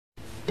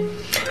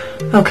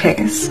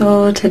Okay,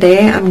 so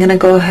today I'm gonna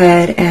go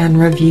ahead and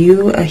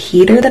review a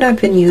heater that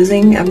I've been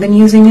using. I've been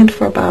using it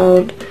for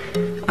about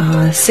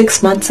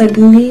 6 months, I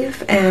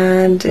believe,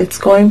 and it's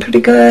going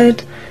pretty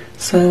good.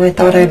 So I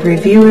thought I'd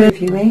review it.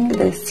 Reviewing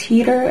this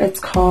heater, it's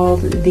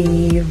called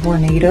the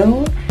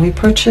Vornado. We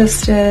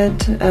purchased it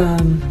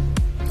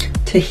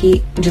to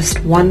heat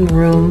just one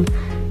room.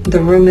 The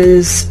room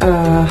is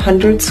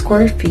 100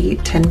 square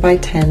feet, 10 by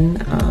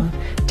 10.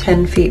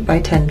 10 feet by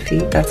 10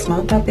 feet. That's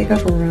not that big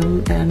of a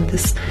room, and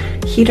this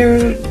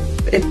heater,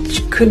 it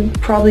could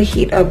probably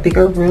heat a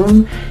bigger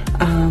room,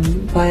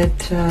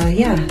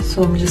 yeah,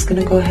 so I'm just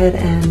gonna go ahead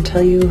and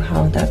tell you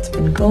how that's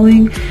been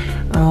going.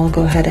 I'll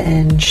go ahead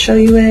and show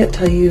you it,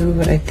 tell you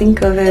what I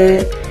think of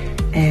it,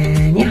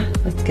 and yeah,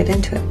 let's get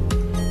into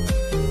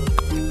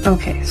it.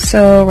 Okay,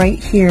 so right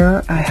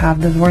here I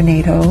have the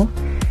Vornado,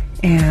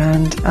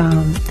 and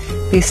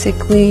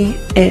basically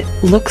it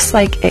looks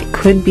like it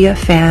could be a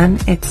fan.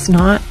 It's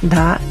not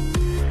that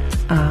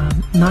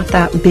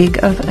big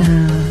of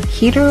a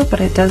heater, but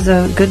it does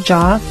a good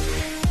job.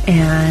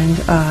 And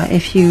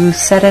if you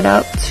set it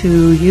up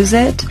to use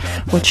it,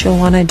 what you'll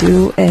want to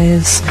do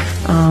is,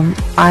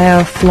 I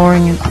have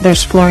flooring,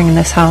 there's flooring in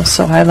this house,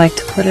 so I like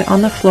to put it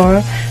on the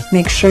floor.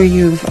 Make sure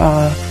you've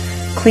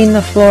cleaned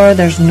the floor,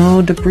 there's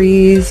no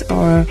debris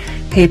or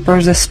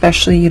papers,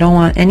 especially. You don't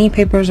want any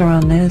papers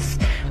around this.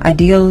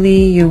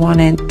 Ideally, you want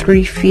it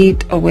 3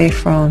 feet away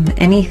from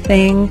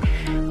anything.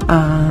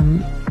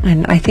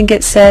 And I think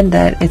it said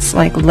that it's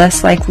like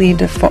less likely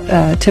to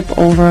tip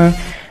over.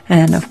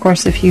 And of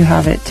course, if you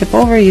have it tip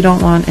over, you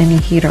don't want any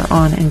heater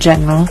on in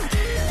general.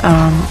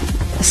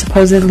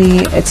 Supposedly,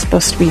 it's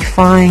supposed to be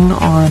fine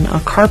on a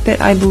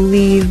carpet, I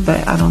believe,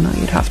 but I don't know.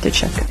 You'd have to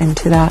check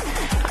into that.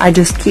 I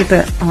just keep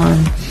it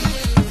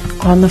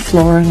on the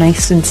floor,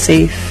 nice and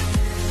safe.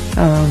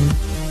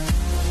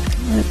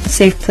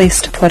 Safe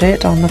place to put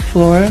it, on the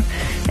floor.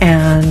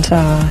 And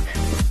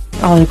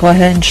I'll go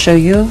ahead and show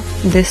you.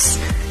 This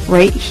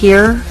right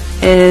here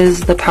is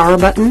the power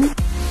button.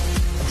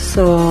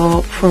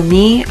 So for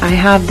me, I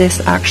have this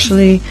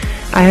actually,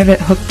 I have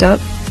it hooked up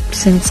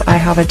since I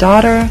have a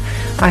daughter.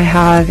 I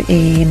have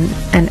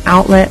an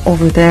outlet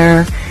over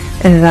there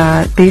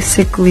that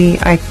basically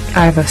I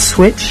have a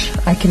switch.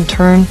 I can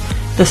turn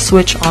the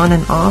switch on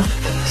and off.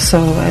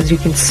 So as you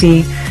can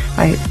see,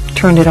 I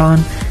turned it on.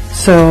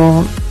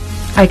 So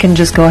I can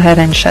just go ahead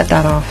and shut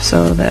that off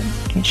so that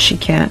she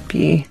can't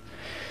be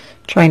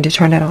trying to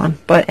turn it on.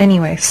 But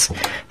anyways,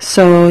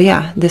 so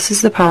yeah, this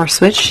is the power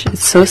switch.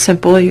 It's so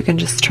simple. You can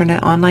just turn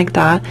it on like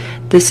that.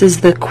 This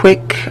is the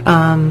quick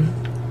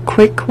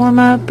warm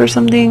up or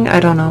something. I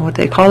don't know what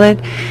they call it.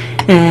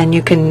 And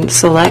you can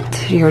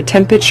select your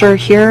temperature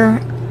here,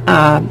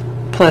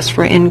 plus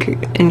for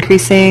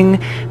increasing,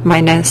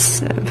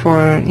 minus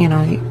for, you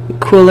know,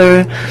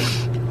 cooler.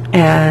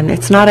 And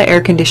it's not an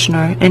air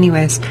conditioner.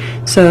 Anyways,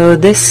 so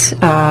this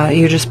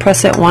you just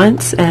press it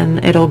once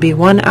and it'll be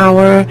 1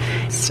 hour.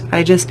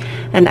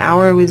 An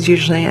hour was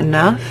usually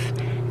enough,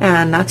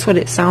 and that's what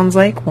it sounds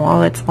like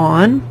while it's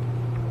on.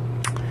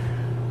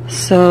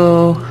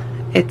 So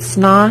it's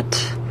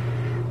not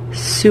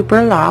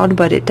super loud,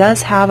 but it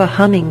does have a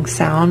humming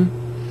sound.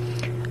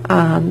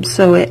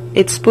 So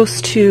it's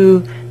supposed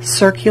to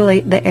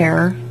circulate the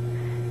air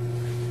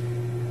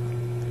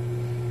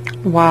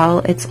while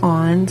it's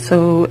on.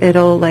 So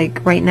it'll,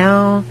 like right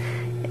now,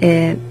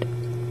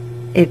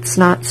 it's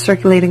not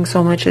circulating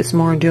so much, it's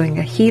more doing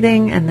a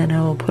heating, and then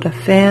it'll put a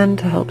fan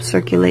to help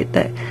circulate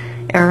the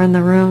air in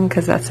the room,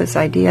 because that's its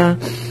idea.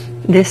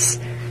 This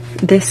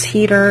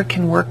heater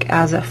can work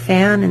as a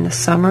fan in the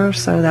summer,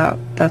 so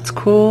that's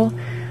cool.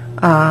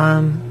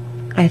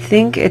 I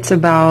think it's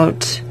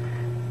about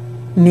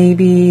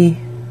maybe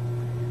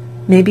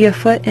a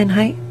foot in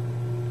height.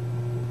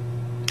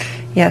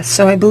 Yes,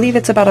 so I believe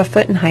it's about a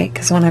foot in height,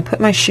 because when I put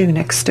my shoe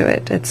next to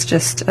it, it's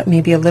just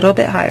maybe a little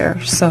bit higher.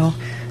 So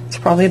it's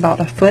probably about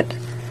a foot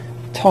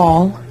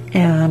tall.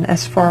 And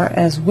as far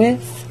as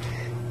width,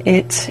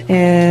 it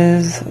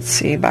is, let's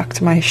see, back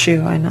to my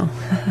shoe, I know.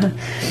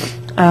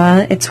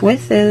 Its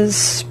width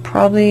is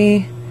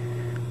probably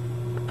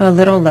a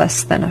little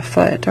less than a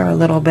foot, or a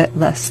little bit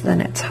less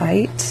than its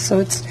height. So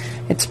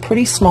it's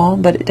pretty small,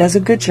 but it does a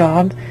good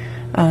job.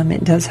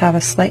 It does have a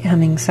slight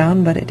humming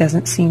sound, but it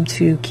doesn't seem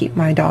to keep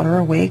my daughter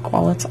awake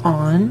while it's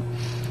on.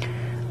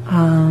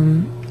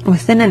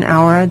 Within an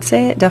hour, I'd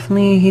say it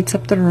definitely heats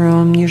up the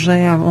room.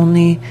 Usually I don't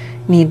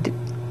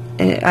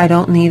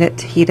need it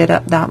to heat it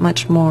up that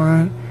much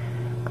more.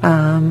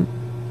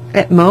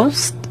 At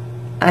most,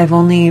 I've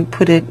only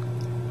put it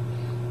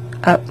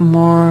up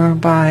more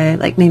by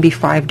like maybe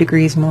 5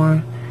 degrees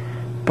more.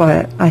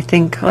 But I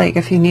think, like,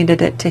 if you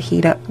needed it to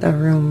heat up the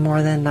room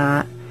more than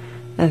that,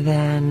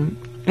 then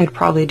it'd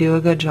probably do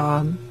a good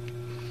job.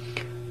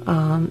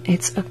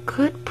 It's a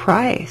good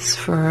price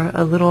for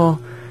a little,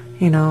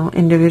 you know,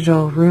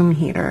 individual room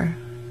heater.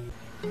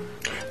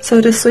 So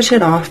to switch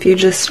it off,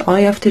 all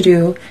you have to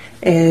do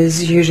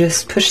is you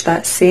just push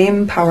that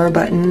same power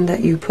button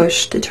that you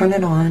push to turn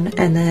it on,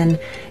 and then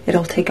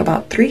it'll take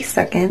about 3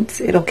 seconds.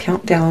 It'll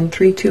count down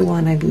 3, 2,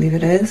 1, I believe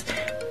it is,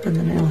 and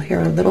then it'll hear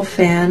a little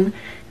fan,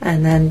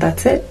 and then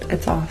that's it,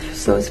 it's off.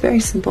 So it's very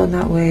simple in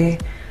that way.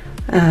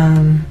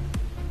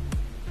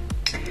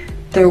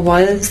 There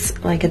was,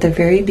 like at the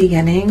very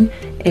beginning,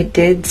 it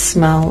did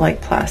smell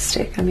like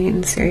plastic. I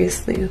mean,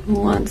 seriously, who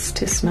wants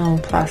to smell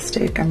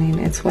plastic? I mean,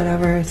 it's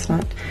whatever, it's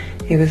not,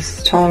 it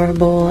was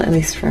tolerable, at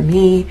least for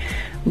me.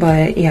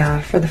 But yeah,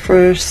 for the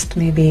first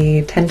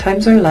maybe 10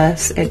 times or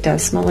less, it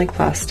does smell like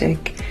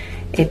plastic.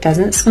 It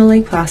doesn't smell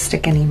like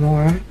plastic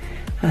anymore.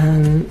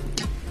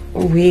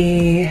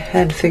 We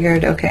had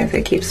figured, okay, if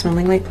it keeps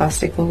smelling like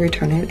plastic, we'll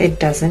return it. It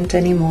doesn't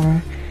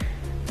anymore.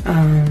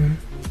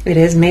 It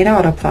is made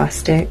out of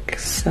plastic,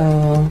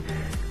 so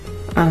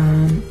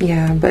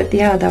yeah, but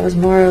yeah, that was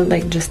more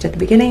like just at the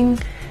beginning,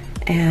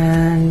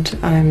 and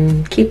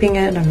I'm keeping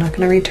it. I'm not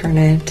going to return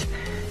it.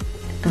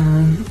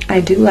 I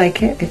do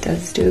like it. It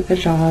does do a good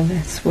job.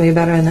 It's way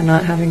better than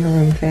not having a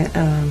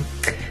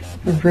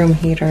room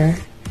heater,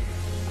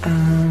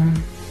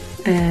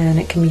 and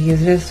it can be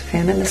used as a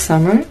fan in the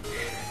summer.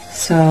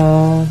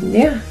 So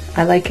yeah,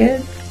 I like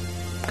it.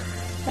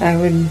 I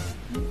would,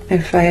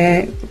 if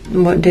I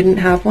didn't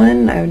have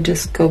one, I would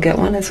just go get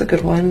one. It's a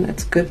good one.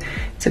 It's good.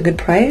 It's a good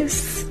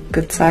price,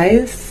 good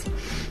size.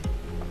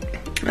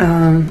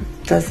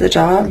 Does the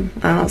job.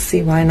 I don't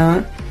see why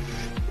not.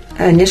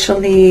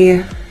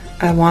 Initially,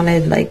 I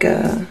wanted like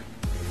a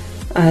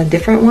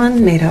different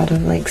one made out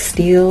of like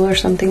steel or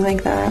something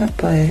like that,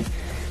 but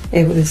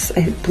it was,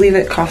 I believe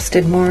it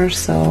costed more,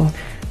 so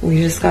we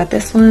just got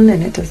this one,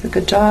 and it does a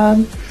good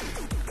job.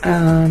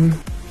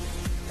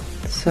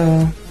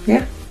 So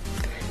yeah.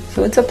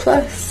 So it's a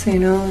plus, you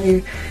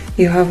know,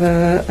 you have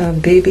a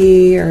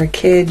baby or a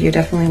kid, you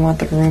definitely want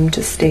the room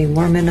to stay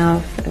warm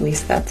enough. At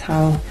least that's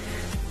how,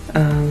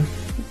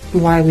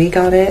 why we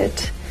got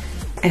it.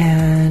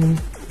 And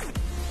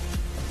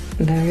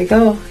there we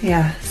go.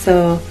 Yeah,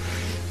 so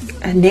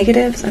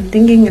negatives, I'm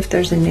thinking if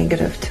there's a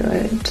negative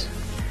to it.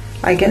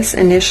 I guess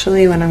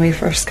initially when we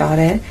first got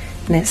it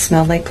and it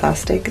smelled like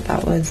plastic,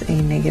 that was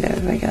a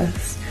negative, I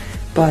guess.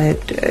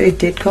 But it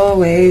did go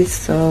away,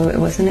 so it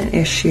wasn't an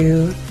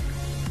issue.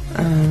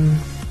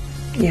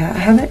 Yeah, I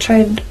haven't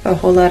tried a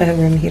whole lot of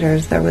room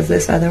heaters. There was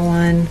this other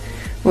one.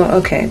 Well,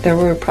 okay, there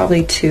were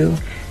probably two.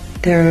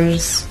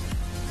 There's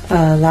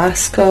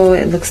Lasco.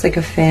 It looks like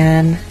a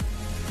fan.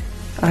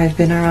 I've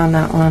been around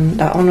that one.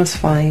 That one was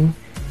fine.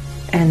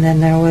 And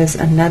then there was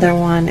another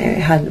one. It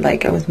had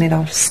like, it was made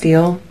out of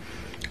steel.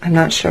 I'm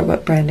not sure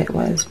what brand it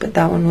was, but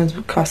that one was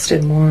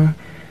costed more.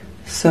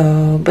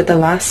 So, but the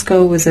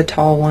Lasco was a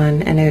tall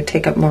one, and it would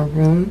take up more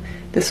room.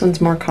 This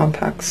one's more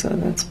compact, so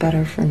that's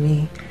better for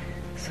me.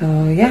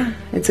 So yeah,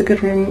 it's a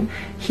good room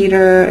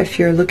heater. If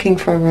you're looking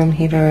for a room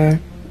heater,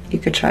 you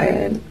could try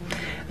it.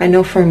 I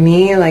know for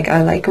me, like,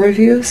 I like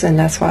reviews, and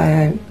that's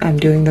why I'm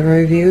doing the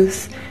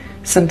reviews.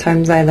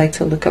 Sometimes I like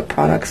to look up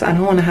products. I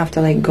don't want to have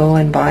to like go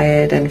and buy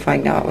it and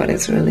find out what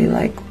it's really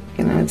like.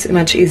 You know, it's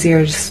much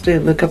easier just to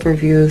look up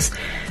reviews,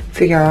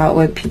 figure out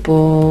what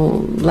people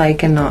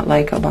like and not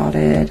like about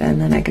it,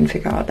 and then I can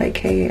figure out like,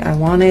 hey, I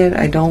want it,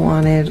 I don't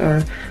want it,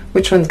 or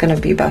which one's going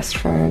to be best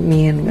for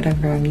me and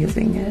whatever I'm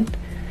using it.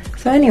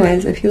 So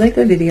anyways, if you like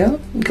the video,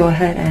 go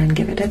ahead and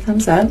give it a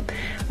thumbs up.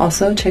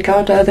 Also, check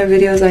out the other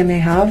videos I may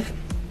have.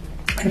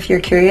 If you're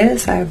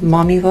curious, I have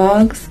mommy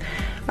vlogs,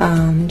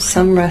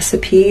 some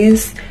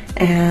recipes,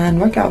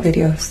 and workout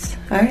videos.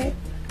 Alright,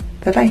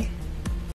 bye-bye.